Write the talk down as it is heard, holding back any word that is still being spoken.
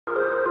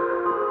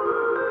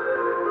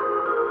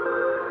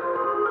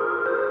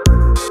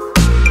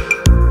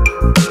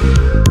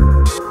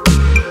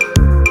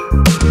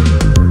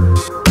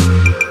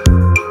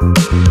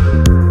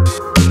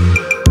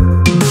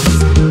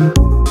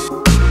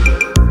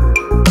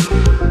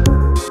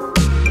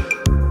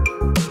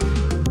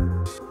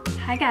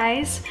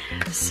guys.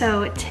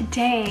 So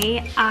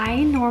today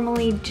I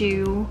normally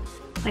do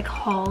like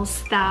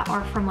hauls that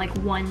are from like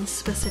one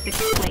specific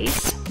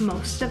place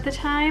most of the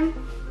time.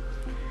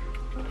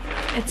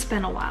 It's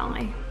been a while.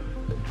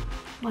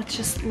 Let's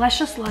just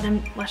let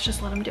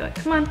him do it.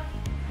 Come on.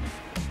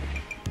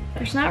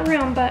 There's not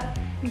room, but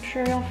I'm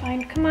sure you'll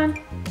find. Come on.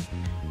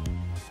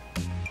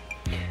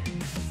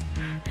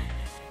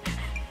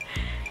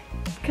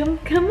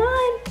 Come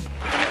on.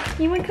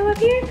 You wanna come up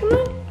here? Come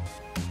on.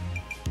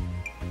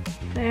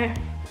 There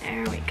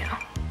we go.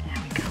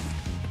 There we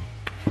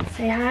go.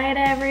 Say hi to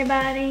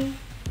everybody.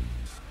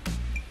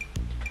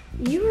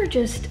 You are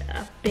just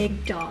a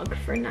big dog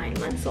for 9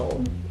 months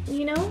old,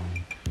 you know?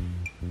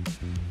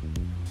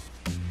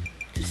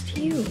 Just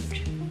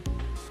huge.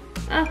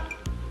 Oh,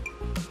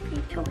 he's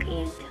so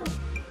handsome.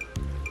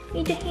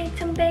 He's a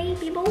handsome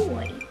baby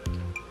boy.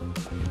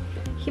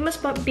 He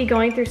must be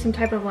going through some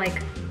type of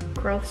like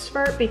growth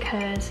spurt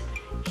because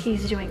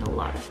he's doing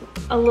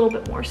a little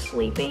bit more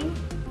sleeping.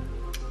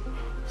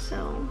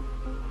 So,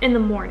 in the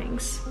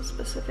mornings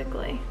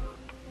specifically.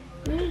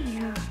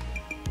 Yeah.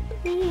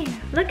 Yeah,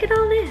 look at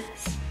all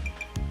this.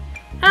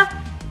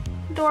 Ah,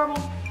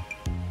 adorable.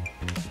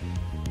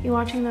 You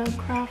watching the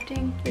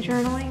crafting, the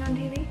journaling on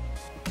TV?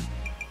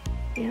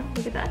 Yeah,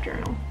 look at that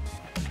journal.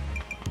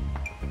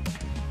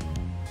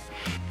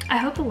 I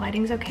hope the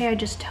lighting's okay. I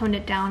just toned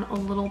it down a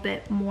little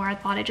bit more. I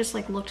thought it just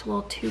like looked a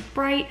little too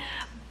bright.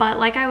 But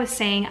like I was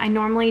saying, I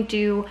normally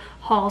do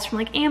hauls from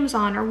like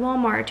Amazon or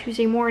Walmart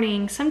Tuesday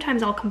morning.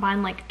 Sometimes I'll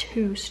combine like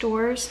 2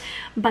 stores,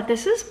 but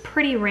this is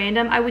pretty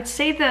random. I would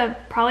say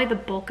probably the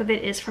bulk of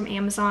it is from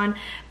Amazon,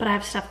 but I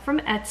have stuff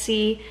from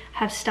Etsy,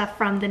 have stuff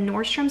from the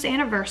Nordstroms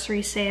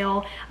anniversary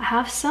sale. I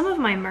have some of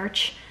my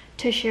merch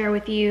to share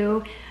with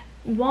you,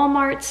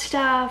 Walmart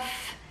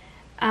stuff,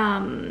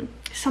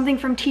 something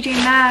from TJ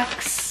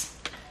Maxx.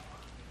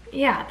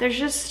 Yeah, there's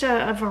just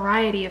a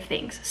variety of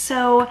things.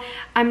 So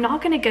I'm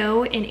not gonna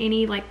go in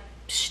any like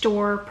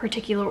store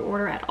particular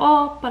order at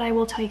all, but I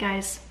will tell you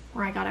guys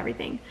where I got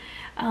everything.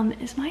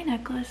 Is my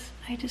necklace,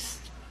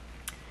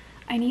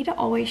 I need to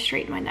always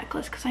straighten my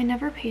necklace because I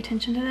never pay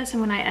attention to this,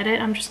 and when I edit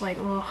I'm just like,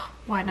 oh,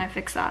 why didn't I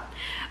fix that?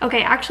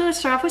 Okay, actually let's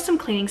start off with some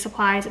cleaning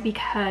supplies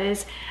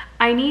because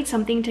I need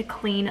something to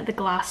clean the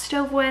glass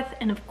stove with,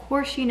 and of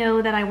course you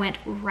know that I went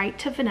right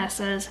to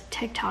Vanessa's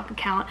TikTok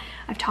account.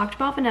 I've talked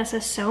about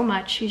Vanessa so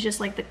much. She's just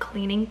like the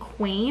cleaning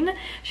queen.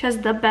 She has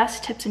the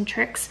best tips and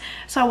tricks.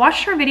 So I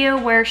watched her video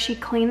where she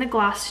cleaned the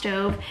glass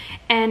stove,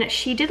 and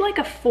she did like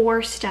a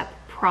 4-step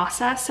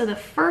process. So the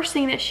first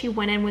thing that she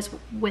went in was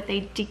with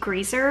a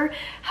degreaser.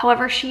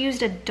 However, she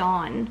used a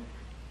Dawn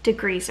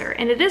degreaser,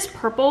 and it is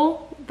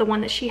purple, the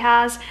one that she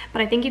has,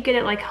 but I think you get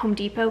it like Home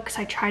Depot because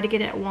I tried to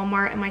get it at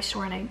Walmart in my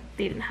store and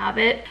they didn't have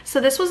it. So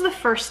this was the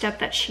first step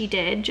that she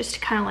did, just to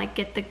kind of like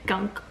get the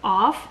gunk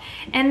off.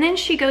 And then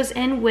she goes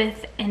in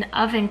with an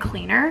oven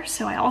cleaner.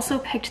 So I also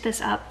picked this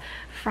up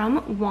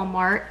from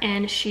Walmart,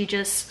 and she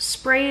just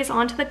sprays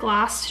onto the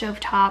glass stove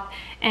top,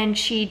 and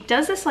she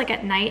does this like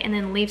at night and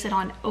then leaves it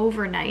on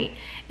overnight,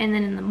 and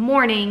then in the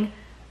morning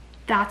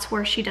that's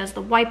where she does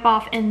the wipe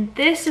off. And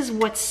this is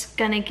what's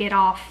gonna get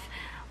off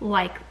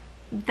like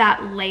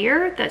that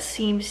layer that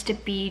seems to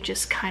be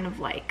just kind of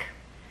like,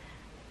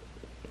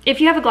 if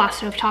you have a glass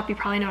stove top you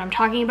probably know what I'm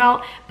talking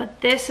about,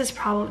 but this is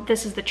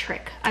the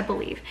trick, I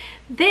believe.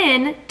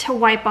 Then to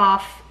wipe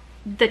off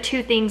the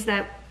 2 things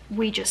that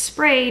we just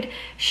sprayed,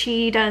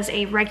 she does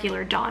a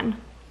regular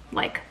Dawn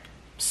like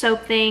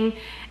soap thing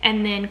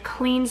and then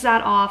cleans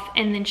that off,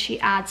 and then she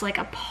adds like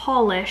a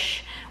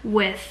polish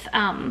with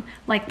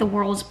like the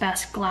world's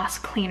best glass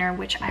cleaner,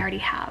 which I already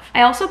have.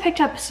 I also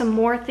picked up some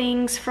more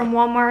things from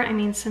Walmart. I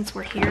mean, since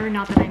we're here,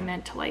 not that I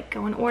meant to like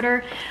go in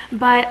order,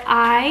 but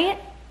I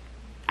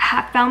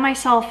found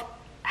myself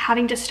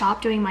having to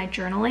stop doing my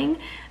journaling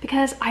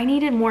because I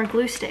needed more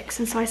glue sticks.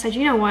 And so I said,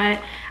 you know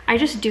what, I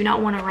just do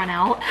not want to run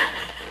out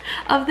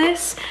of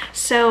this.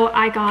 So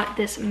I got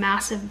this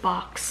massive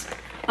box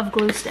of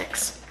glue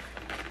sticks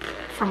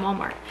from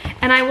Walmart.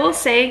 And I will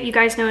say, you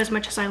guys know as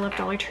much as I love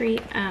Dollar Tree,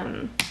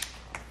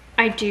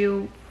 I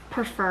do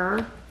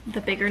prefer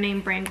the bigger name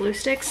brand glue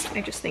sticks.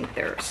 I just think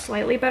they're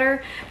slightly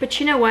better. But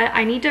you know what?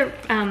 I need to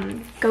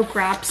go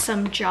grab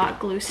some Jot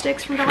glue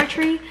sticks from Dollar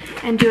Tree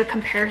and do a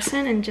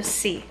comparison and just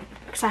see,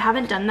 because I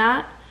haven't done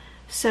that.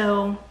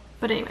 So,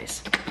 but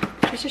anyways,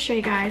 just to show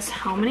you guys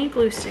how many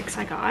glue sticks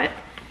I got.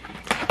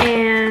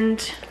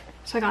 And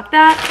so I got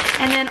that.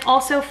 And then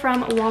also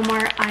from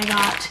Walmart, I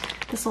got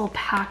this little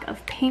pack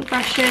of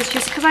paintbrushes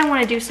just because I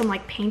want to do some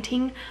like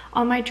painting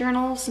on my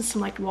journals and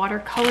some like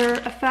watercolor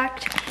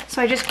effect.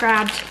 So I just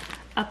grabbed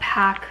a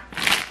pack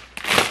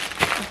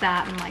of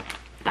that, and like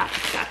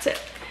that's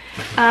it.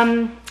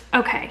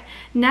 Okay,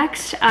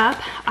 next up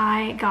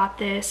I got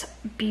this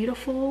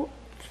beautiful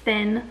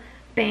thin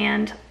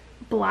band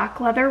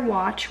black leather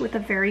watch with a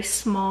very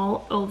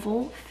small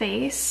oval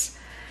face.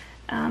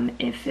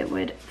 If it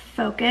would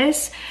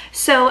focus.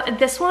 So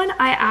this one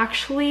I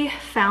actually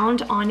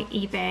found on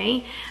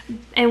eBay,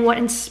 and what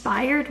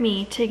inspired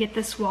me to get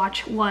this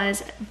watch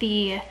was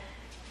the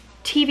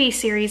TV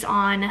series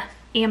on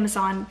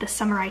Amazon, The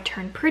Summer I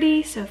Turned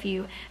Pretty. So if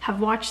you have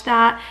watched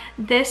that,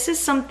 this is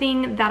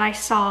something that I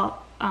saw,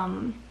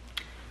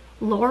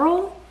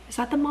 Laurel, is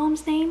that the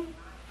mom's name?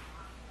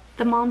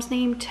 The mom's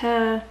name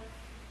to,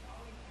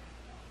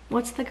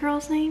 what's the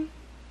girl's name?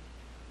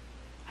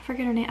 I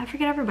forget her name. I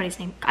forget everybody's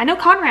name. I know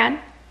Conrad,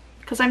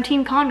 because I'm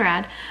Team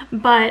Conrad,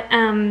 but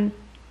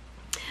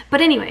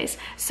anyways,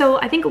 so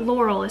I think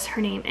Laurel is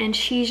her name, and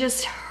she's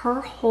just,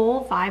 her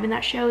whole vibe in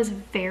that show is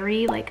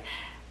very like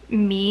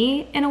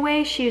me in a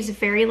way. She was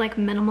very like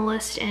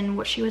minimalist in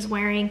what she was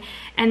wearing,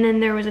 and then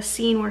there was a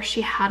scene where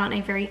she had on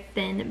a very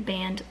thin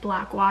band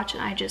black watch,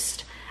 and I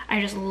just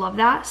love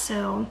that,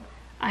 so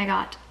I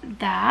got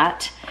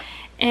that.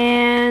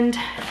 And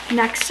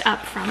next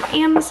up from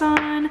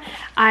Amazon,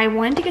 I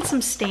wanted to get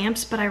some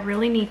stamps, but I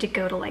really need to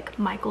go to like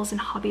Michael's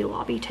and Hobby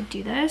Lobby to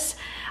do this.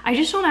 I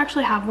just don't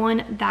actually have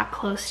one that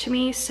close to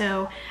me,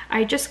 so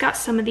I just got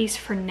some of these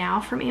for now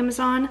from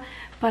Amazon,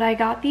 but I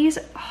got these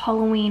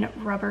Halloween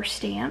rubber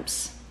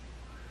stamps.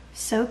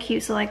 So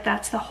cute. So like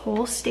that's the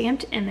whole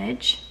stamped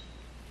image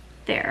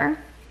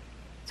there.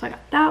 So I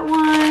got that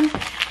one,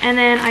 and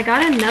then I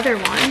got another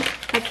one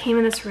that came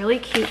in this really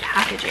cute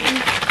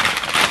packaging.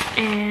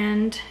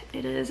 And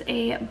it is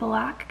a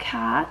black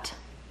cat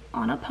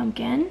on a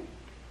pumpkin.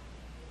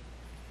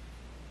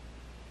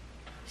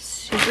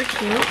 Super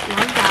cute,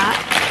 love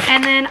that.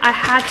 And then I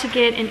had to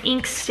get an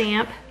ink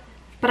stamp,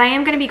 but I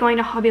am going to be going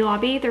to Hobby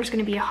Lobby. There's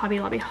going to be a Hobby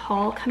Lobby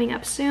haul coming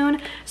up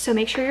soon, so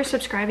make sure you're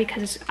subscribed,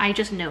 because I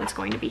just know it's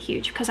going to be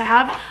huge, because I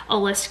have a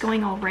list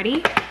going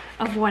already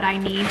of what I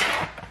need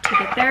to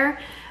get there.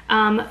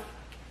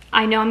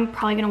 I know I'm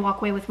probably going to walk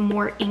away with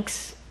more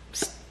inks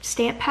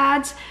stamp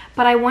pads,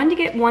 but I wanted to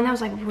get one that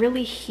was like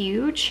really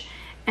huge,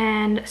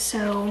 and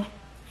so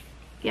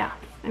yeah,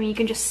 I mean, you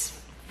can just,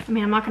 I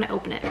mean, I'm not going to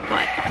open it,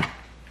 but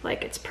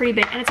like it's pretty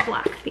big, and it's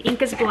black. The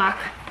ink is black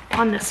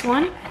on this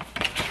one,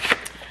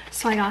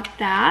 so I got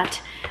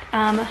that.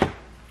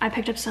 I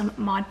picked up some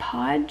Mod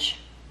Podge.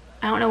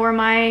 I don't know where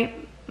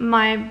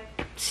my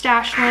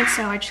stash went,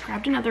 so I just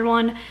grabbed another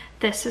one.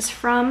 This is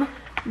from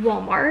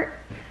Walmart,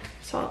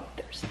 so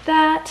there's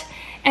that.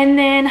 And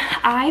then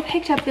I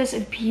picked up this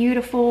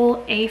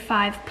beautiful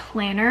A5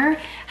 planner.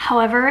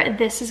 However,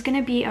 this is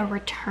gonna be a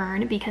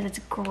return because it's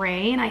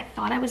gray, and I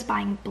thought I was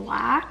buying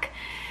black.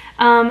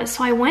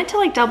 So I went to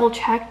like double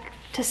check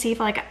to see if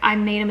like I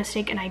made a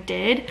mistake, and I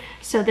did.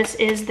 So this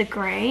is the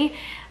gray.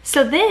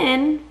 So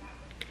then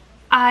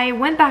I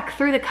went back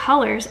through the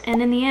colors,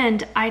 and in the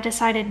end, I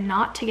decided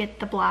not to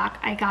get the black.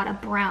 I got a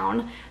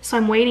brown, so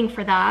I'm waiting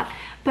for that.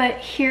 But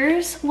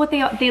here's what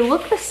they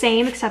look the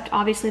same, except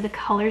obviously the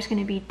color is going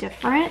to be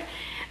different.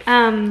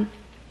 And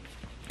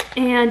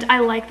I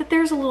like that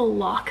there's a little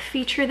lock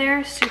feature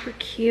there, super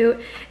cute.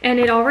 And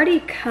it already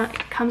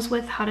comes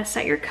with how to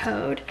set your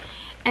code.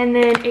 And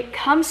then it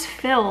comes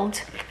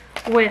filled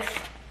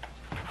with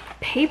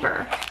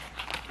paper,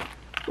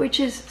 which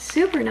is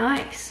super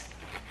nice.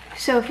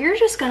 So if you're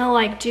just gonna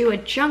like do a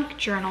junk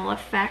journal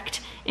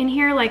effect in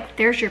here, like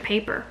there's your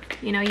paper.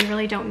 You know, you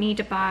really don't need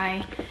to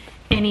buy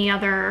any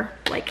other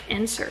like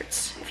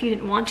inserts if you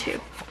didn't want to,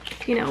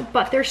 you know,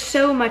 but there's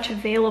so much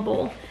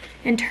available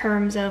in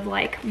terms of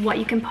like what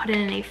you can put in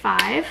an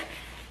A5,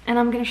 and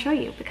I'm gonna show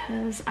you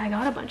because I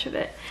got a bunch of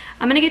it.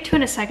 I'm gonna get to it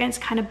in a second. It's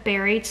kind of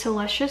buried, so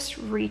let's just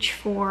reach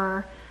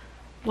for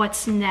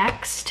what's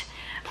next.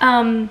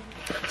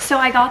 So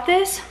I got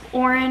this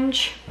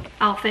orange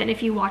outfit, and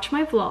if you watch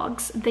my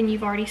vlogs, then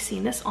you've already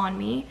seen this on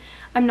me.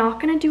 I'm not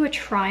gonna do a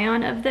try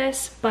on of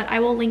this, but I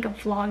will link a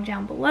vlog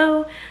down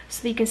below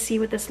so that you can see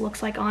what this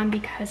looks like on,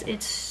 because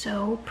it's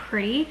so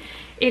pretty.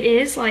 It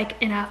is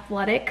like an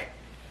athletic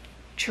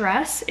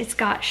dress. It's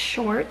got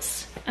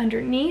shorts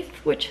underneath,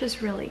 which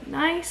is really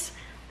nice.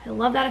 I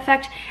love that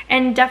effect.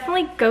 And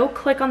definitely go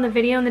click on the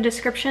video in the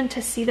description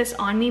to see this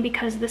on me,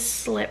 because this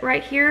slit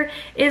right here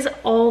is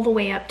all the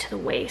way up to the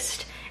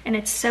waist, and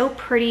it's so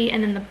pretty.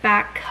 And then the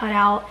back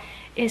cutout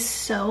is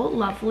so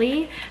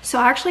lovely. So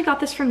I actually got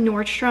this from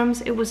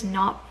Nordstroms. It was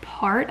not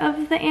part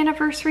of the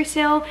anniversary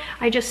sale.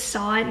 I just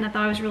saw it and I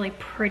thought it was really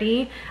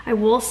pretty. I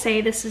will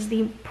say this is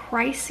the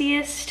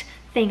priciest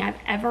thing I've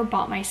ever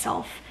bought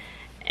myself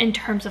in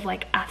terms of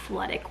like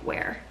athletic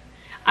wear.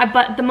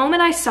 But the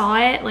moment I saw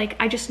it, like,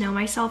 I just know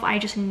myself, I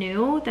just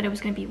knew that it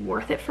was gonna be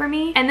worth it for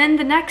me. And then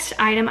the next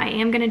item, I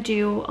am gonna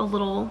do a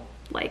little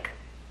like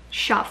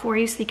shot for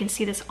you so you can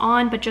see this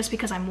on, but just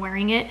because I'm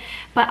wearing it.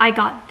 But I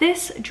got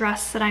this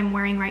dress that I'm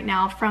wearing right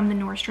now from the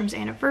Nordstrom's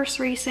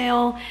anniversary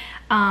sale.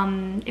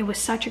 It was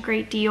such a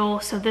great deal,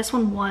 so this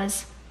one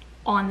was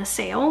on the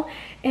sale,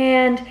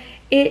 and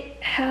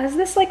it has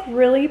this like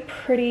really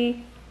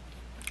pretty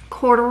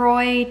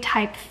corduroy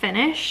type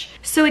finish,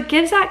 so it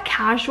gives that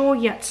casual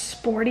yet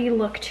sporty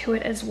look to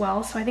it as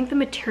well. So I think the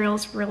material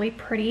is really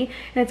pretty,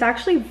 and it's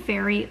actually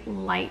very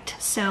light.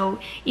 So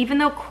even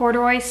though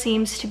corduroy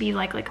seems to be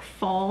like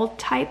fall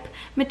type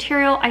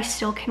material, I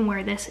still can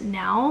wear this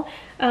now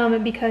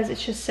because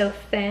it's just so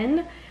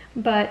thin.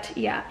 But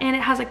yeah, and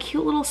it has a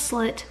cute little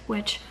slit,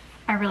 which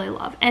I really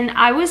love. And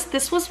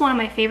this was one of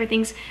my favorite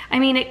things. I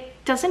mean,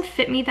 it doesn't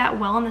fit me that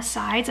well on the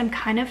sides. I'm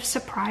kind of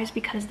surprised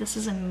because this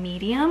is a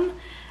medium.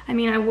 I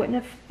mean, I wouldn't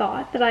have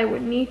thought that I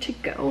would need to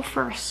go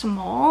for a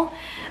small,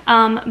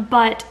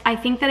 but I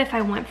think that if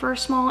I went for a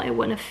small, it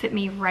wouldn't have fit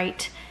me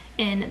right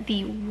in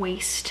the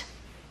waist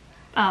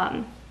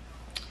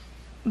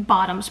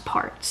bottoms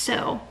part.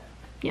 So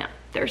yeah,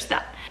 there's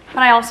that.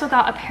 But I also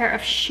got a pair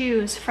of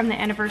shoes from the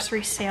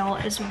anniversary sale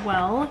as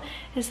well.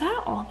 Is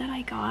that all that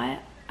I got?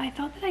 I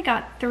thought that I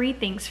got 3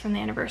 things from the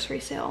anniversary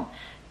sale.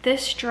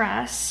 This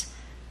dress,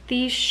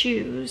 these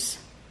shoes,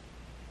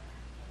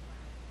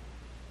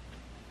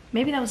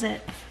 maybe that was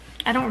it.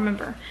 I don't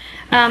remember.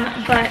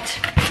 But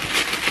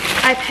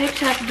I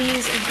picked up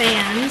these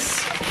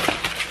Vans.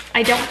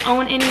 I don't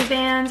own any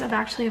Vans. I've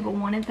actually ever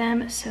wanted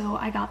them, so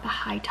I got the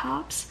high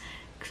tops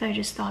because I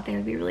just thought they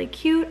would be really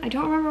cute. I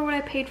don't remember what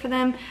I paid for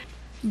them,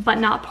 but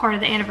not part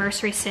of the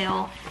anniversary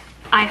sale.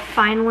 I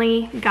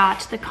finally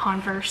got the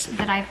Converse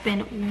that I've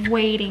been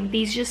waiting.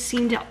 These just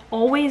seem to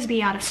always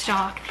be out of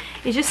stock.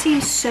 It just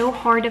seems so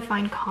hard to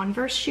find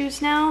Converse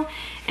shoes now,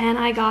 and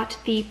I got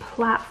the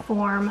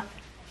platform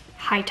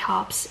high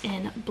tops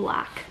in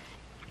black.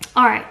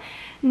 All right,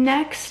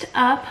 next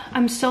up,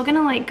 I'm still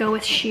gonna like go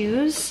with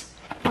shoes.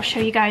 I'll show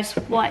you guys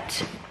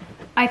what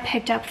I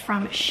picked up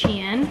from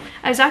Shein.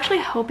 I was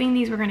actually hoping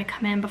these were gonna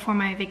come in before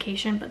my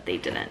vacation, but they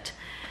didn't.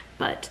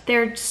 But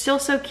they're still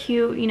so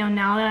cute. You know,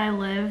 now that I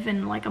live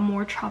in like a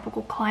more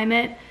tropical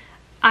climate,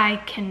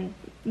 I can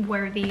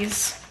wear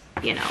these,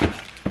 you know,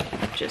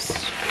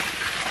 just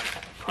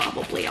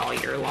probably all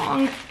year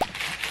long.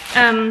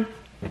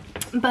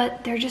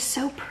 But they're just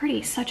so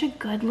pretty, such a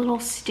good little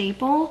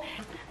staple.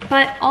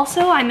 But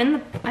also I'm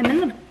in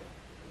the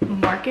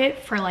market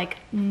for like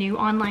new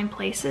online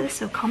places,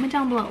 so comment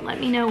down below,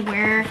 let me know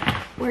where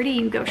do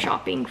you go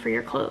shopping for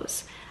your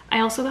clothes.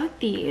 I also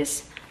got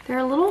these. They're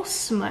a little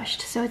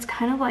smushed, so it's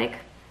kind of like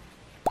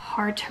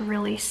hard to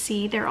really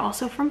see. They're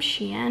also from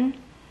Shein,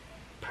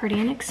 pretty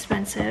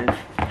inexpensive.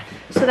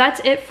 So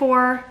that's it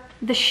for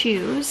the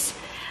shoes.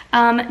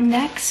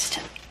 Next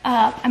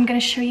up, I'm gonna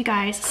show you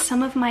guys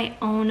some of my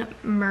own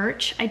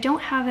merch. I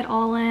don't have it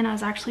all in. I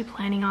was actually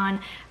planning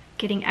on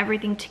getting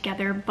everything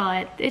together,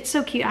 but it's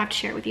so cute, I have to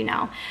share it with you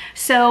now.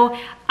 So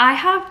I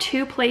have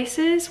 2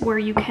 places where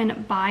you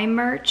can buy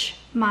merch.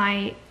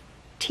 My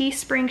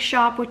Teespring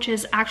shop, which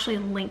is actually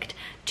linked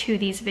to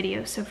these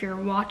videos. So if you're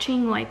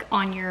watching like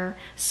on your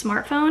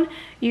smartphone,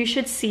 you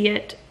should see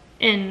it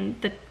in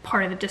the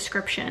part of the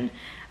description.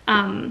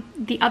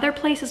 The other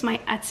place is my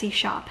Etsy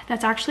shop.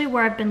 That's actually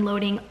where I've been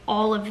loading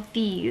all of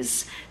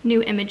these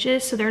new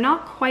images. So they're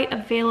not quite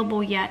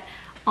available yet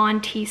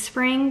on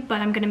Teespring,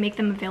 but I'm gonna make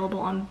them available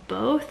on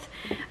both.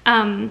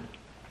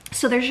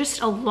 So there's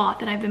just a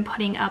lot that I've been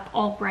putting up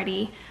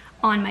already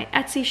on my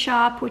Etsy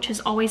shop, which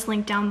is always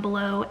linked down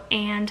below.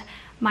 And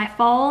my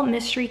fall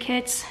mystery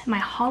kits, my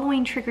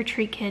Halloween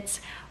trick-or-treat kits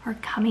are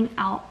coming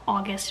out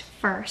August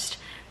 1st.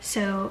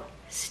 So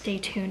stay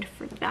tuned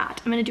for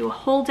that. I'm gonna do a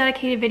whole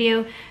dedicated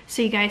video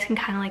so you guys can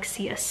kind of like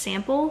see a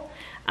sample.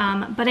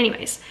 But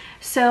anyways,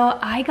 so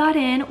I got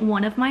in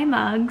one of my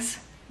mugs,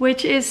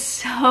 which is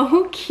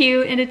so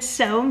cute and it's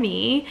so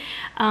me.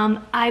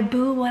 I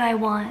boo what I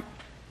want.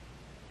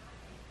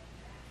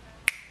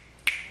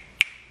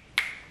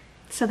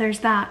 So there's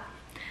that.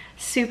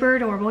 Super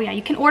adorable. Yeah,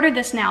 you can order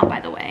this now, by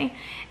the way.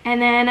 And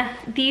then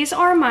these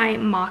are my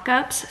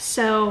mock-ups,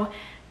 so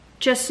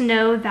just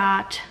know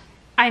that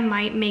I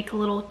might make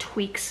little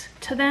tweaks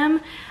to them.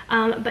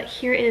 But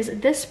here is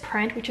this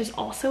print, which is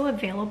also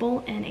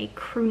available in a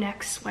crew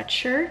neck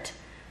sweatshirt.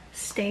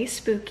 Stay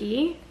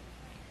spooky.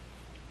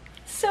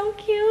 So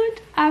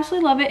cute. I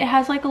absolutely love it. It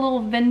has like a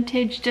little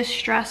vintage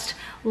distressed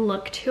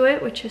look to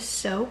it, which is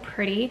so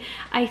pretty.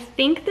 I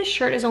think the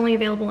shirt is only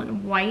available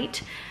in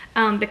white,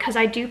 because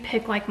I do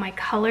pick like my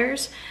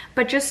colors,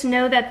 but just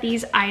know that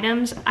these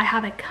items, I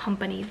have a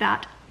company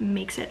that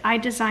makes it. I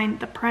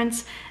designed the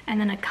prints and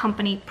then a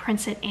company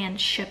prints it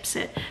and ships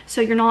it.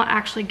 So you're not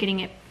actually getting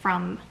it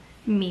from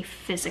me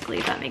physically,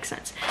 if that makes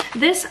sense.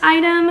 This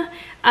item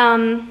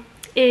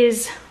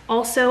is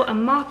also a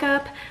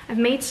mock-up. I've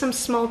made some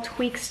small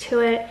tweaks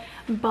to it,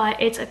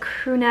 but it's a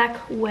crew neck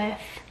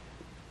with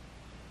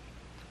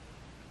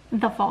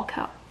the fall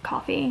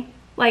coffee.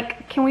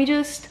 Like, can we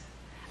just...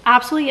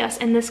 Absolutely yes,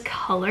 and this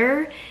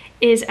color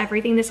is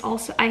everything. This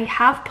also, I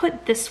have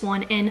put this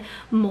one in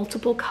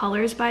multiple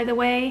colors, by the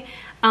way,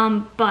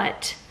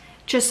 but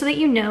just so that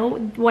you know,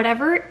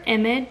 whatever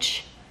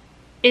image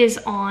is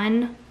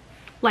on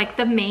like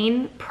the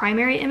main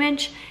primary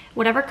image,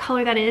 whatever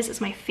color that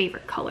is my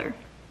favorite color,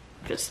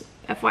 just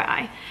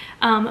FYI.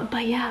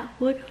 But yeah,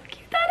 look how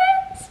cute that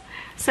is.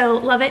 So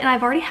love it, and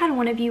I've already had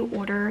one of you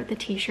order the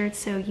t-shirts,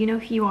 so you know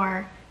who you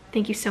are.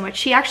 Thank you so much.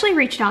 She actually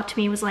reached out to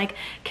me, was like,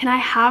 can I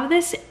have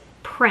this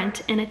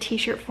print in a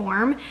t-shirt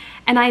form?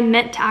 And I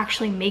meant to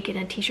actually make it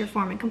in a t-shirt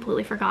form and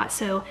completely forgot.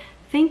 So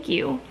thank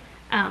you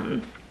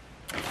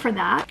for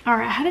that. All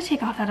right, I had to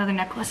take off that other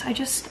necklace. I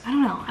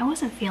don't know, I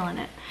wasn't feeling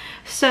it.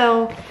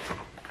 So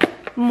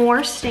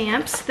more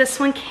stamps. This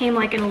one came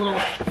like in a little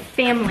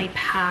family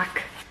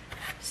pack.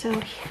 So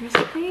here's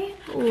what they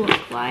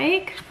look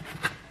like.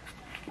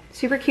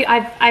 Super cute.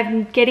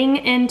 I'm getting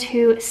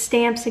into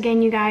stamps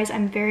again, you guys.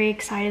 I'm very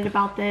excited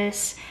about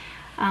this.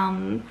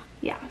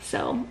 Yeah,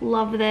 so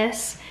love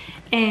this.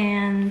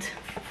 And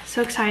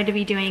so excited to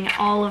be doing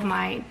all of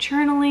my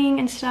journaling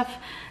and stuff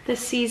this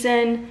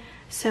season.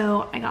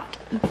 So I got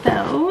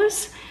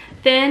those.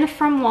 Then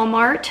from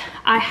Walmart,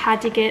 I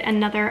had to get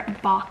another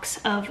box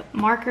of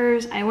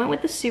markers. I went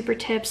with the Super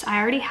Tips. I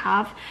already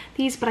have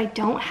these, but I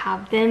don't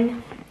have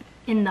them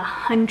in the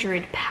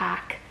 100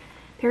 pack.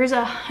 There's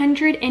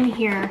 100 in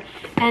here,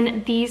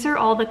 and these are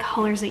all the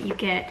colors that you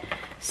get.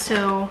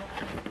 So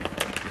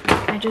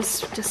I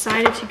just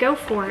decided to go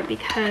for it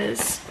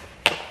because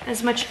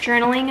as much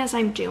journaling as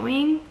I'm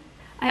doing,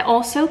 I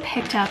also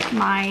picked up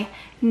my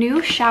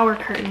new shower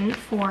curtain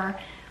for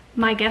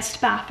my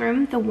guest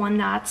bathroom, the one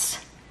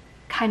that's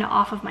kind of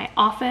off of my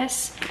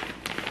office.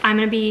 I'm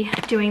gonna be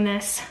doing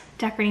this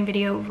decorating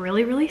video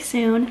really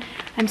soon.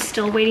 I'm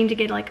still waiting to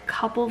get like a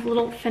couple of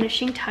little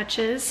finishing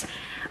touches.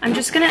 I'm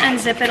just gonna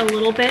unzip it a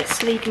little bit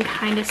so that you can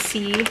kind of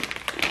see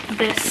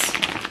this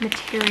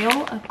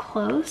material up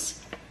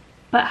close.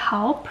 But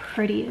how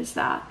pretty is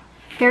that?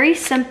 Very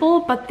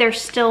simple, but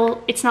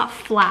it's not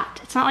flat.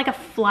 It's not like a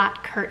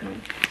flat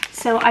curtain.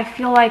 So I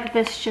feel like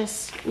this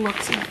just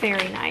looks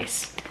very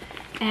nice.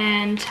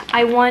 And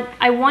I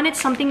wanted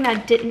something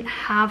that didn't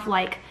have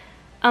like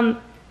a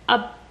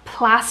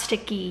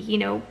plasticky, you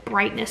know,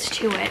 brightness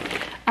to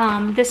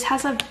it. This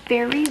has a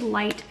very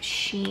light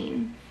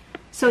sheen.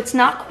 So it's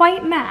not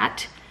quite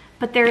matte,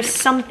 but there's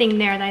something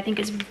there that I think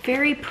is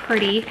very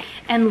pretty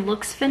and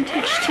looks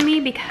vintage to me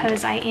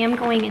because I am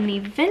going in the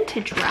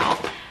vintage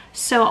route.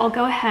 So I'll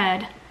go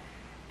ahead.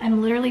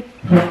 I'm literally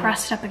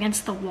pressed up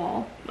against the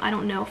wall. I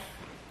don't know if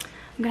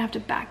I'm gonna have to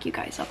back you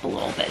guys up a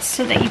little bit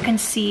so that you can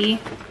see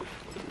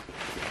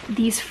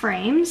these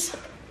frames,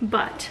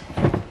 but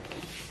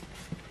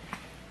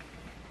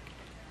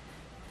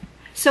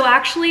so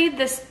actually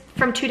this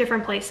from two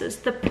different places.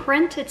 The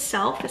print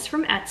itself is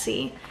from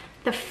Etsy.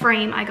 The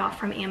frame I got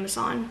from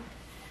Amazon.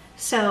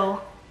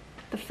 So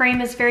the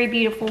frame is very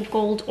beautiful,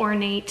 gold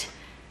ornate,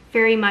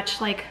 very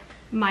much like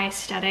my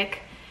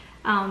aesthetic.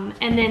 And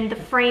then the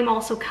frame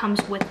also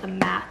comes with the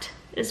mat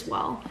as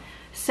well.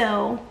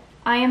 So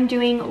I am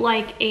doing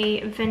like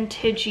a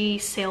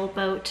vintagey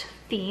sailboat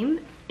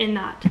theme in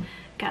that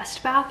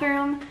guest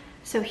bathroom.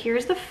 So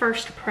here's the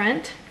first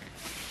print,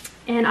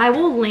 and I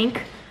will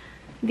link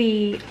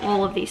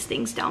all of these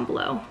things down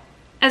below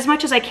as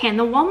much as I can.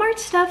 The Walmart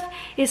stuff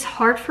is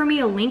hard for me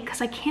to link because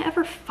I can't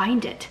ever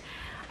find it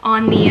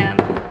on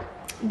the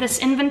this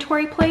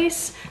inventory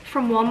place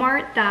from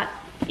Walmart that,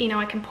 you know,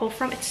 I can pull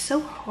from. It's so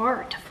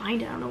hard to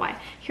find it. I don't know why.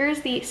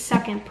 Here's the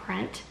second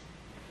print.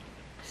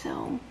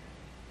 So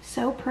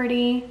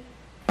pretty.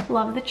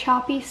 Love the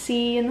choppy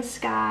sea in the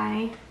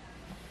sky.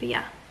 But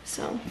yeah,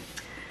 so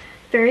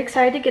very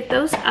excited to get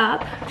those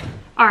up.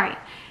 All right,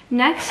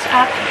 next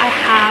up I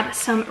have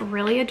some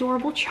really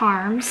adorable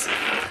charms.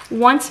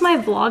 Once my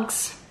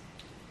vlogs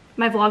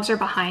are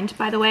behind,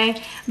 by the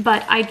way,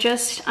 but I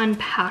just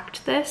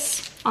unpacked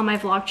this on my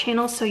vlog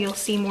channel, so you'll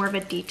see more of a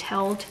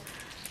detailed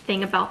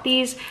thing about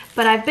these.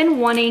 But I've been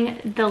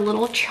wanting the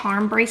little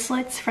charm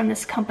bracelets from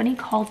this company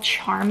called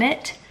Charm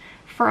It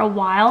for a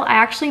while. I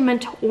actually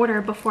meant to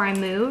order before I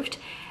moved,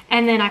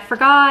 and then I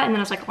forgot, and then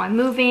I was like, oh, I'm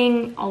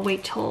moving, I'll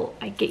wait till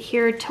I get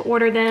here to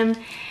order them.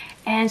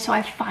 And so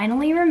I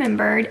finally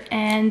remembered,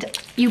 and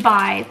you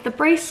buy the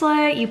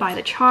bracelet, you buy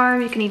the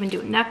charm, you can even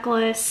do a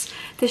necklace.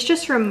 This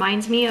just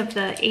reminds me of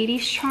the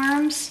 80s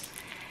charms.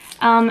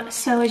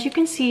 So as you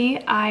can see,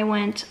 I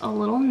went a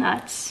little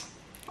nuts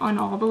on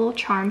all the little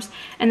charms,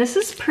 and this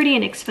is pretty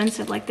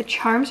inexpensive. Like the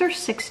charms are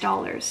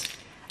 $6.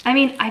 I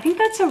mean, I think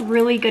that's a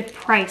really good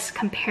price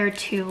compared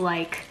to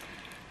like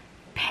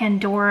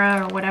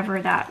Pandora or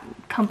whatever that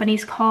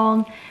company's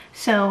called.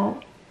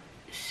 So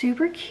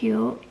super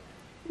cute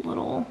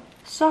little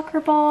soccer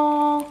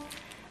ball,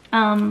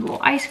 little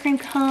ice cream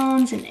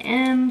cones, an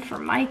M for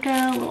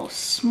Micah, little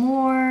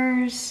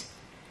s'mores.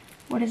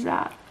 What is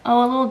that?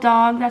 Oh, a little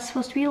dog. That's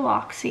supposed to be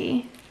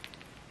Loxy,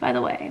 by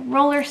the way.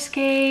 Roller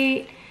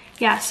skate.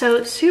 Yeah,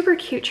 so super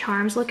cute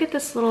charms. Look at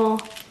this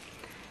little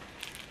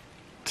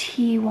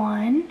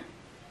T1.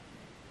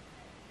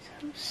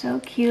 So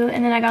cute.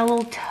 And then I got a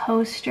little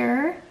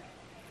toaster.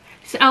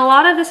 So a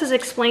lot of this is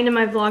explained in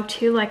my vlog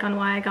too, like on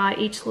why I got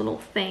each little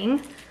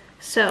thing.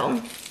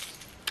 So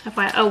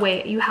oh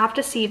wait, you have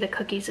to see the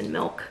cookies and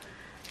milk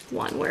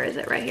one. Where is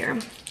it? Right here.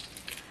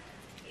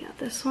 Yeah,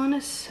 this one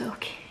is so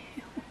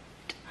cute.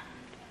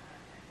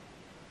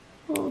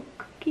 Little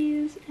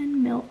cookies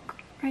and milk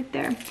right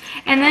there.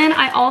 And then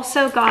I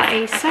also got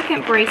a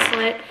second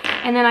bracelet,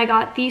 and then I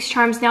got these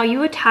charms. Now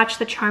you attach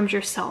the charms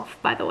yourself,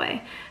 by the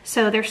way.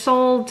 So they're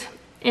sold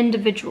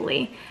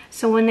individually.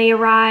 So when they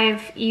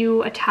arrive,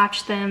 you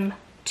attach them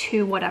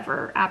to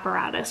whatever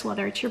apparatus,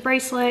 whether it's your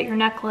bracelet, your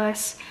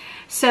necklace.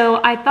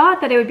 So I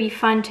thought that it would be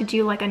fun to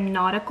do like a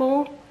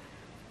nautical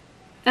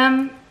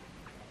themed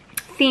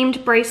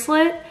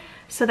bracelet.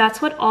 So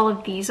that's what all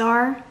of these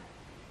are.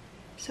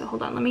 So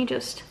hold on, let me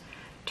just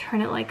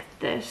turn it like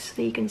this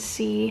so you can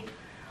see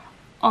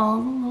all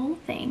the little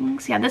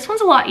things. Yeah, this one's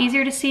a lot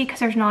easier to see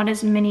because there's not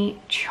as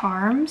many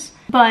charms,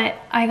 but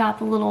I got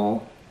the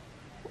little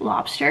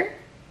lobster,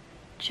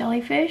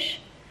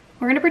 jellyfish.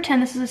 We're gonna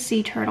pretend this is a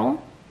sea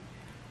turtle,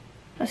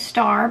 a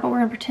star, but we're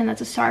gonna pretend that's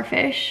a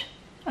starfish,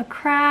 a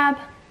crab.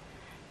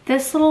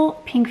 This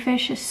little pink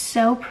fish is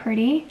so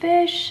pretty,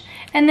 fish.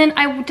 And then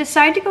I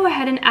decided to go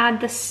ahead and add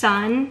the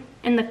sun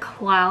and the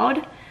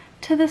cloud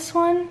to this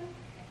one.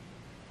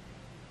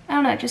 I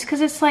don't know, just because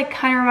it's like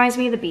kind of reminds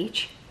me of the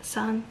beach,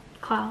 sun,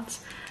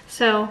 clouds.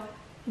 So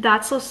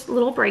that's this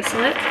little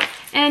bracelet.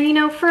 And you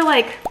know, for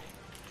like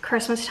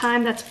Christmas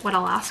time, that's what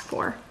I'll ask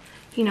for.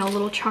 You know,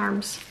 little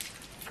charms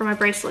for my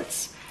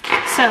bracelets.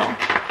 So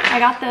I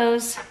got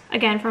those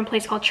again from a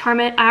place called Charm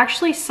It. I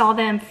actually saw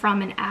them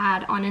from an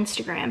ad on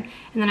Instagram,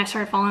 and then I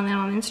started following them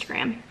on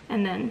Instagram,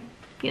 and then,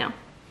 you know,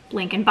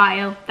 link in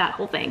bio, that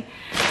whole thing.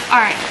 All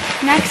right,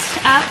 next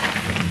up,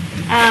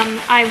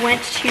 I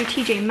went to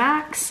TJ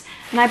Maxx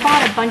and I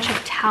bought a bunch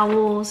of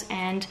towels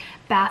and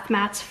bath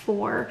mats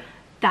for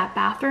that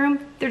bathroom.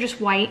 They're just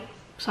white,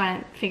 so I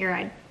didn't figure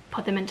I'd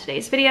put them in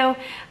today's video.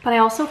 But I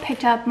also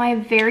picked up my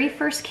very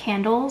first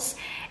candles.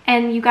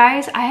 And you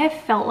guys, I have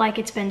felt like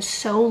it's been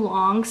so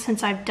long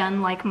since I've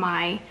done like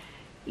my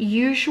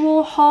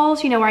usual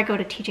hauls, you know, where I go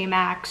to TJ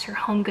Maxx or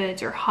Home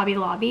Goods or Hobby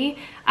Lobby.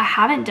 I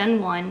haven't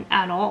done one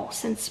at all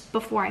since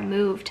before I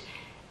moved.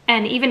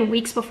 And even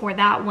weeks before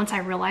that, once I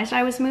realized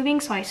I was moving,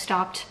 so I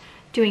stopped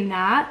doing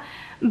that.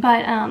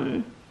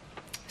 But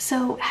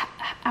so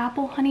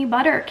apple honey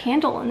butter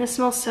candle, and this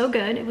smells so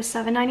good. It was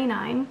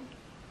 $7.99.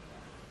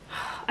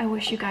 I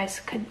wish you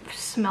guys could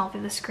smell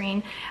through the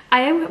screen.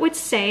 I would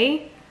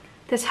say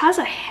this has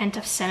a hint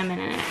of cinnamon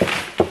in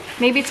it.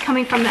 Maybe it's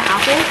coming from the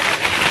apple.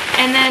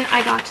 And then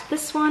I got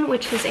this one,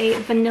 which is a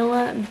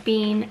vanilla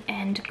bean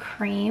and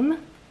cream.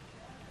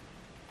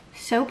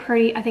 So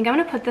pretty. I think I'm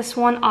gonna put this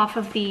one off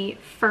of the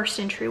first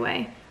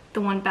entryway,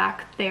 the one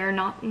back there,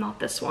 not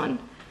this one.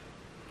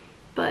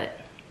 But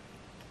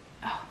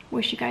oh,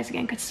 wish you guys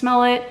again could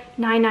smell it.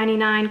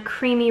 $9.99,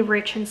 creamy,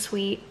 rich, and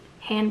sweet,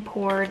 hand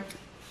poured.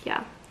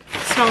 Yeah,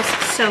 it smells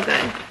so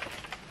good.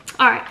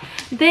 All right,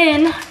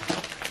 then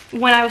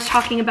when I was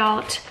talking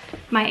about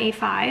my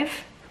A5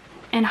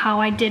 and how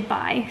I did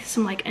buy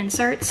some like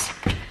inserts,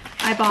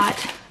 I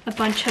bought a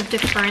bunch of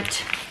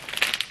different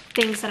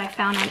things that I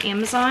found on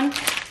Amazon.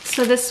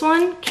 So this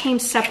one came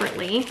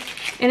separately,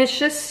 and it's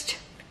just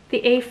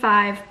the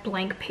A5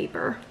 blank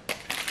paper.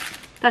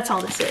 That's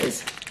all this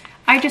is.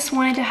 I just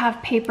wanted to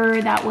have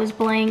paper that was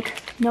blank,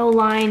 no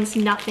lines,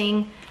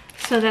 nothing,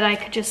 so that I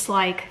could just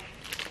like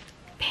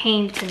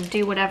paint and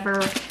do whatever,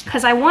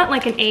 because I want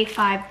like an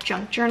A5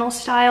 junk journal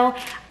style.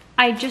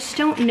 I just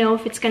don't know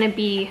if it's gonna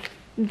be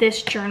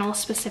this journal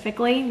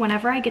specifically.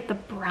 Whenever I get the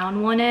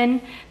brown one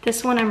in,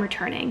 this one I'm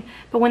returning.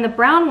 But when the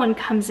brown one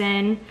comes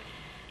in,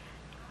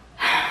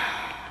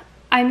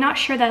 I'm not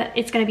sure that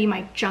it's gonna be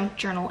my junk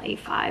journal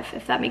A5,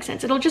 if that makes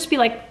sense. It'll just be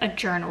like a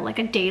journal, like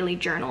a daily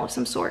journal of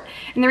some sort.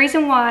 And the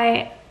reason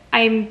why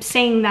I'm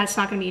saying that's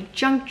not gonna be a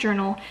junk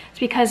journal is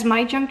because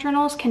my junk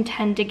journals can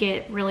tend to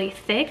get really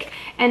thick,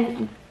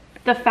 and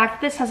the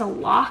fact that this has a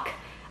lock,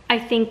 I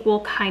think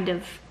will kind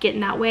of get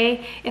in that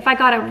way. If I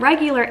got a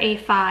regular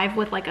A5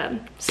 with like a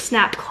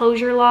snap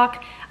closure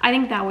lock, I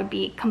think that would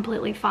be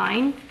completely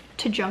fine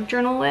to junk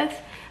journal with.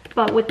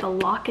 But with the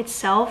lock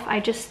itself, I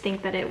just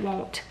think that it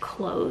won't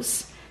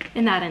close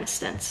in that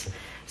instance.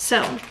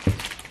 So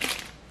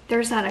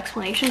there's that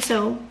explanation.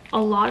 So a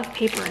lot of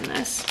paper in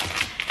this.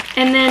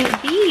 And then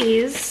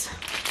these,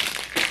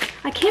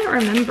 I can't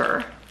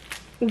remember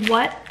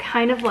what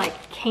kind of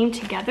like came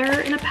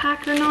together in a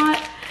pack or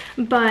not,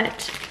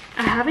 but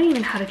I haven't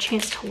even had a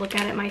chance to look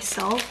at it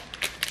myself.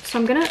 So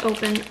I'm gonna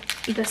open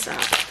this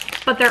up.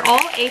 But they're all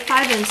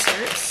A5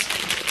 inserts.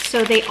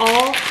 So they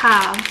all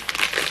have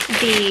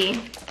the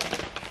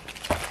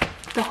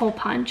hole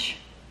punch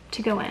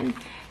to go in.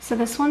 So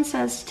this one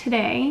says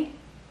today.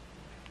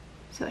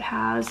 So it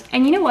has,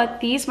 and you know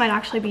what? These might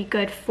actually be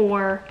good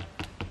for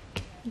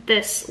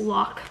this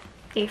lock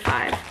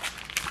A5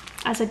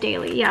 as a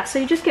daily. Yeah, so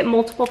you just get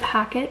multiple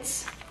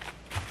packets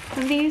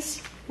of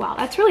these. Wow,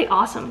 that's really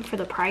awesome for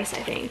the price,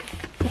 I think.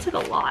 That's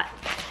like a lot.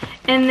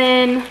 And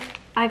then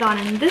I got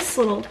in this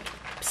little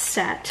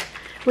set,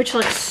 which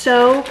looks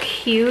so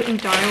cute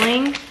and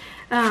darling.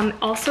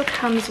 Also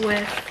comes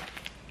with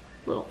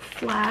little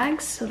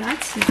flags, so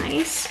that's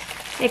nice.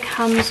 It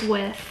comes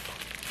with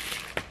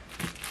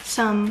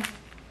some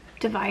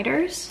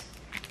dividers.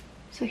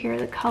 So here are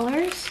the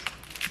colors.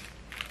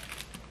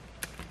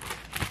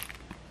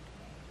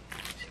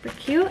 Super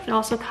cute. It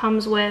also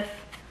comes with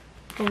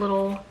a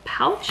little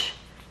pouch.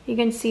 You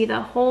can see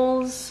the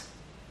holes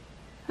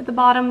at the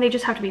bottom. They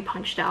just have to be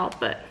punched out,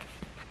 but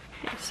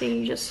yeah, see,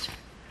 you just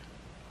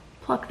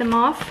pluck them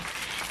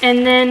off.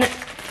 And then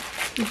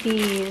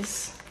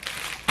these.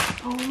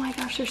 Oh my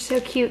gosh, they're so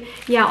cute.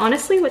 Yeah,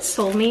 honestly, what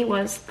sold me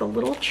was the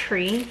little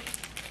tree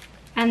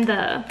and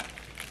the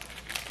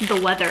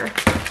weather.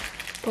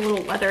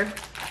 little leather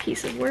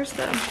pieces. Where's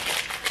the,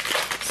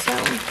 so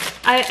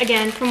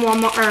again, from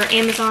Walmart or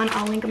Amazon,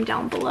 I'll link them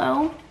down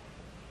below,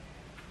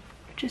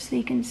 just so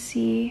you can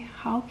see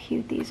how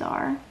cute these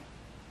are.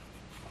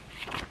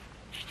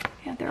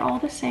 Yeah, they're all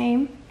the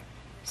same.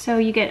 So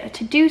you get a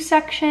to-do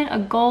section, a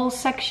goals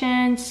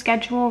section,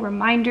 schedule,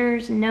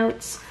 reminders,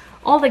 notes,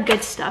 all the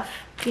good stuff,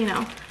 you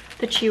know,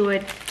 that you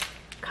would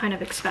kind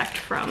of expect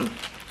from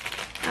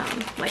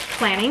like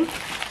planning.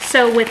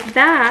 So with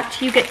that,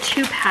 you get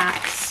 2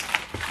 packs.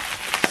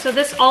 So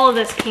all of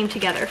this came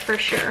together for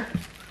sure.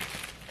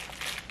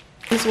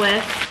 This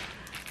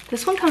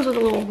one comes with a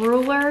little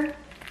ruler.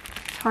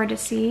 It's hard to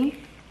see.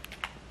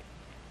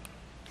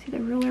 See the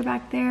ruler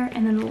back there,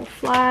 and then the little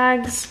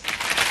flags.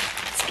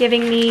 It's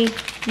giving me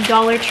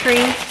Dollar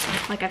Tree,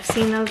 like I've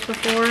seen those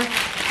before. I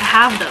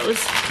have those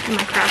in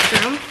my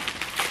craft room.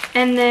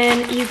 And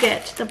then you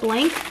get the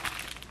blank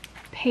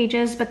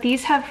pages, but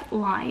these have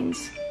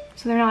lines,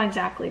 so they're not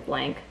exactly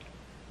blank.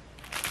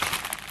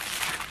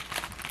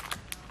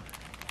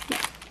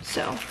 Yeah,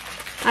 so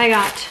I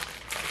got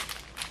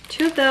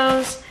 2 of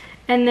those,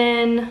 and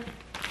then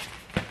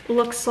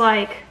looks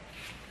like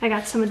I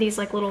got some of these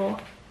like little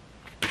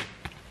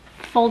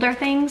folder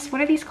things.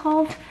 What are these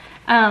called?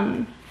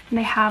 And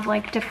they have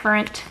like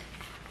different,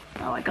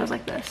 oh, it goes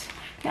like this.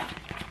 Yeah.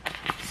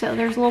 So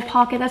there's a little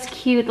pocket, that's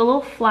cute. The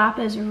little flap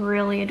is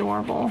really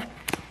adorable.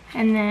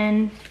 And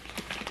then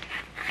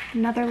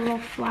another little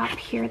flap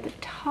here at the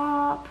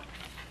top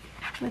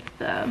with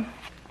the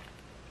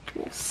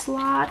little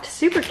slot,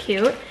 super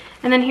cute.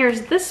 And then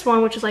here's this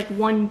one, which is like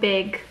one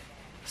big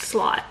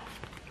slot.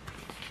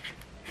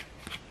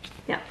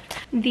 Yeah.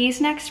 These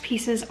next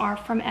pieces are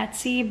from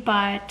Etsy,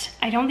 but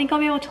I don't think I'll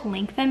be able to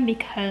link them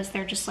because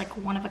they're just like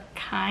one of a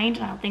kind.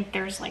 I don't think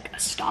there's like a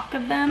stock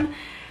of them,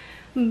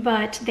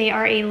 but they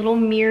are a little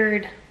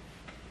mirrored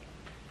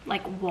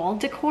like wall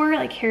decor.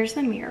 Like here's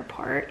the mirror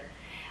part.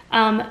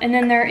 And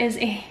then there is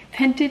a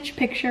vintage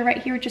picture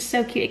right here, which is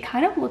so cute. It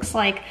kind of looks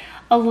like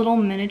a little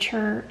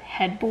miniature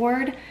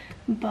headboard,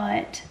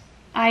 but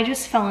I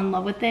just fell in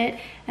love with it.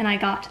 And I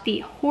got the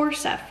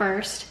horse at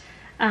first.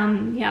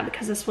 Yeah,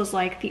 because this was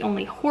like the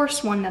only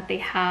horse one that they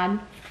had.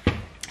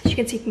 As you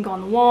can see, it can go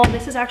on the wall.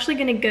 This is actually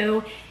gonna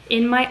go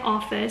in my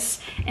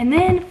office. And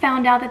then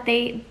found out that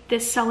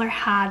this seller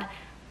had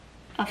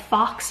a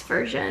fox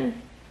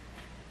version.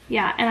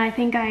 Yeah, and I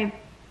think I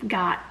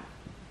got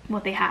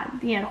what they had.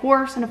 He had a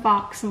horse and a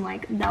fox, and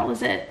like that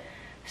was it.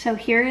 So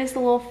here is the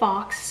little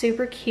fox,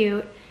 super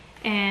cute.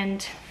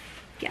 And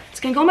yeah, it's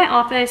gonna go in my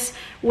office,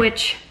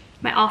 which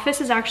my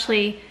office is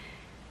actually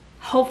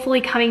hopefully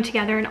coming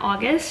together in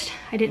August.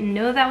 I didn't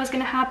know that was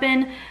gonna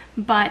happen,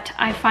 but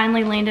I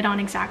finally landed on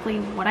exactly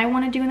what I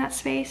wanna do in that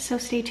space. So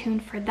stay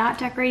tuned for that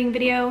decorating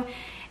video.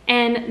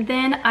 And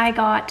then I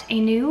got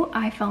a new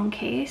iPhone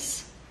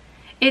case.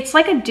 It's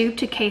like a dupe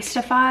to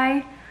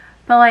Casetify,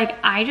 but like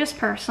I just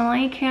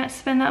personally can't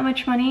spend that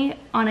much money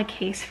on a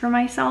case for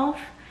myself.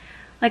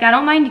 Like I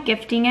don't mind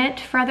gifting it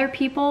for other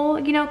people,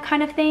 you know,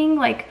 kind of thing.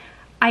 Like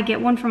I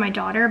get one for my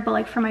daughter, but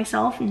like for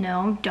myself,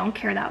 no, don't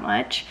care that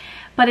much.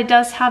 But it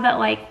does have that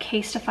like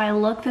Casetify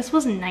look. This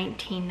was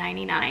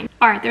 $19.99.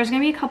 All right, there's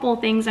gonna be a couple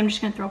of things I'm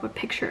just gonna throw up a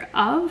picture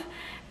of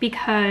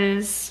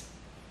because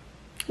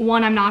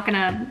one, I'm not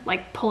gonna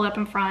like pull it up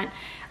in front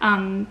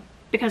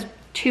because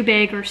too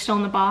big or still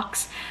in the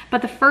box.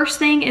 But the first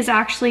thing is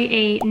actually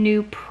a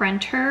new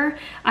printer.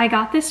 I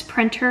got this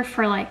printer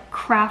for like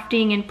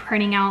crafting and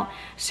printing out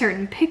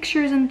certain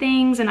pictures and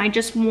things, and I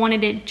just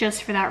wanted it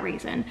just for that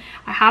reason.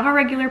 I have a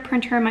regular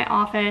printer in my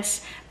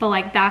office, but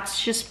like that's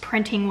just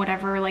printing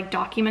whatever like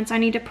documents I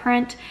need to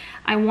print.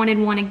 I wanted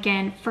one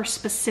again for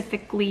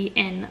specifically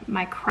in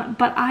my craft.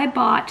 But I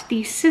bought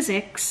the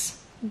Sizzix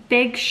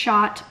Big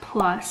Shot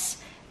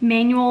Plus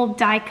manual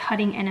die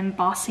cutting and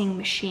embossing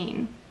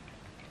machine.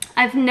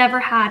 I've never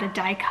had a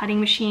die cutting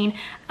machine.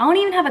 I don't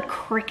even have a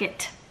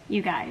Cricut,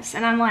 you guys.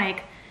 And I'm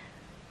like,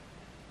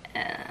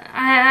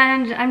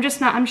 I'm just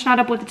not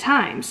up with the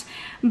times.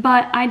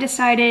 But I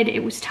decided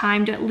it was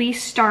time to at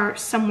least start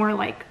somewhere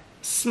like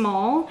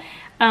small.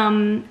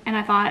 And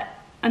I thought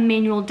a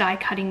manual die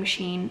cutting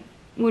machine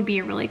would be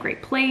a really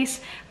great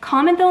place.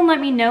 Comment though and let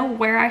me know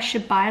where I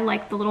should buy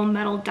like the little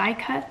metal die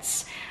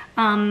cuts.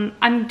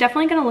 I'm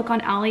definitely gonna look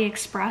on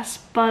AliExpress,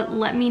 but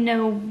let me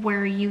know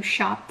where you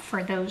shop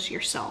for those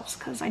yourselves,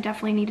 because I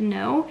definitely need to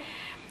know.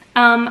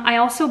 I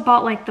also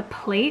bought like the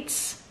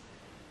plates.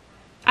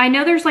 I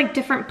know there's like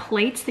different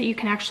plates that you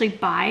can actually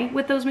buy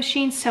with those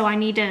machines, so I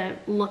need to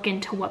look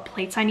into what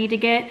plates I need to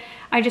get.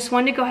 I just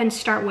wanted to go ahead and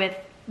start with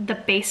the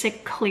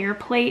basic clear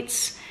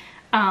plates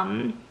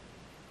and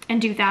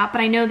do that,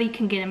 but I know that you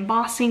can get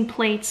embossing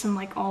plates and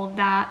like all of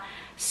that.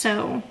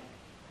 So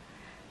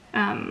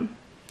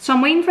so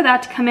I'm waiting for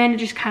that to come in to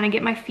just kind of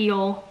get my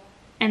feel,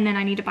 and then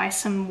I need to buy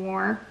some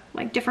more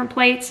like different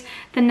plates.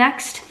 The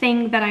next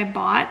thing that I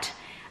bought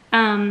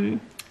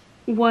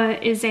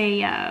is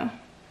a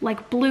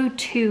like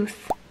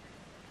Bluetooth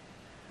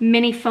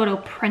mini photo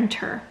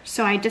printer.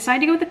 So I decided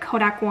to go with the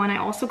Kodak one. I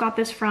also got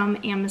this from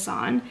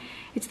Amazon.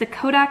 It's the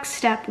Kodak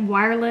Step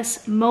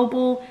Wireless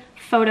Mobile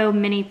photo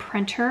mini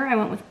printer. I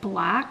went with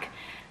black.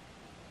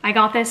 I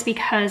got this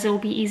because it will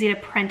be easy to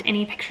print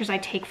any pictures I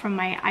take from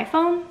my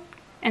iPhone,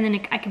 and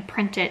then I can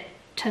print it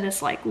to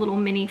this like little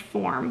mini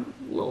form,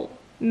 little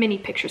mini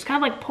pictures,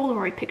 kind of like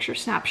Polaroid picture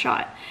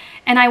snapshot.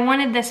 And I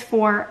wanted this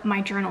for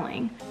my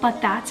journaling.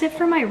 But that's it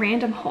for my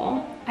random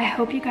haul. I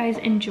hope you guys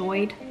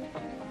enjoyed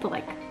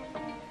the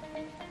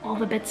all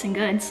the bits and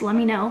goods. Let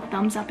me know,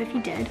 thumbs up if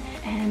you did,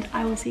 and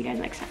I will see you guys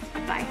next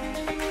time.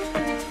 Bye.